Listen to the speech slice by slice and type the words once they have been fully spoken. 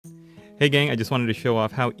Hey gang, I just wanted to show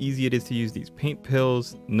off how easy it is to use these paint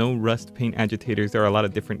pills, no rust paint agitators. There are a lot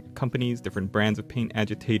of different companies, different brands of paint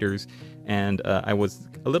agitators, and I was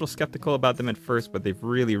a little skeptical about them at first, but they've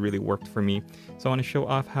really worked for me. So I want to show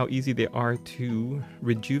off how easy they are to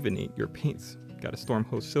rejuvenate your paints. Got a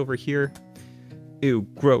Stormhost Silver here. Ew,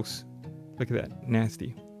 gross. Look at that,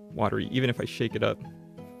 nasty, watery, even if I shake it up.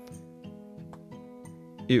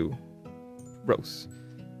 Ew, gross.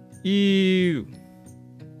 Ew.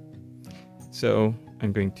 So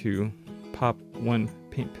I'm going to pop one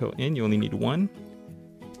paint pill in. You only need one.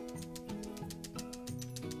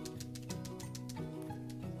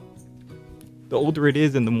 The older it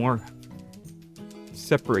is and the more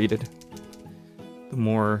separated, the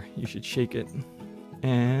more you should shake it.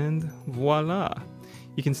 And voila!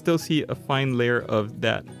 You can still see a fine layer of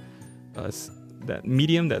that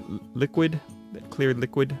medium, that liquid, that clear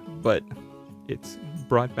liquid, but it's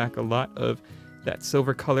brought back a lot of that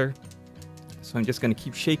silver color. So I'm just going to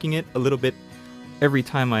keep shaking it a little bit every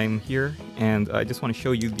time I'm here, and I just want to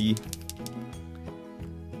show you the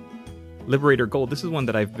Liberator Gold. This is one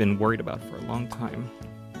that I've been worried about for a long time,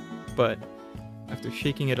 but after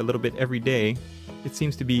shaking it a little bit every day, it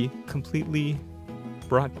seems to be completely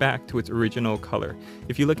brought back to its original color.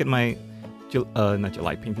 If you look at my not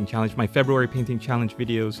July painting challenge, my February painting challenge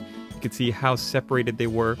videos, you can see how separated they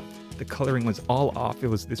were. The coloring was all off. It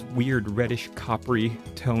was this weird reddish coppery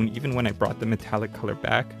tone even when I brought the metallic color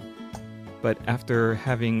back. But after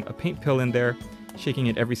having a paint pill in there, shaking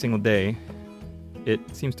it every single day, it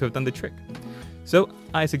seems to have done the trick. So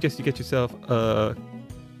I suggest you get yourself a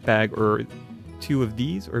bag or two of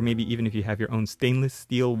these, or maybe even if you have your own stainless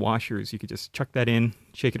steel washers, you could just chuck that in,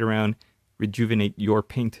 shake it around, rejuvenate your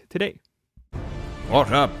paint today.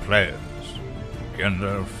 What up, players?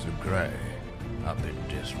 Gandalf the Grey, up in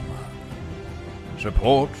this month.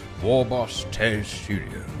 Support WarbossTae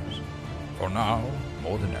Studios. For now,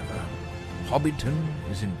 more than ever, Hobbiton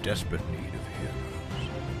is in desperate need of heroes.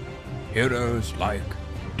 Heroes like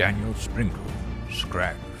Daniel Sprinkle,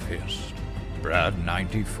 Scrag Fist, Brad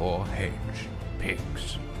 94H,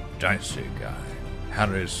 Pigs, Dicey Guy,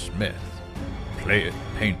 Harris Smith, Play It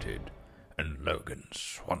Painted, and Logan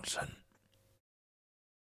Swanson.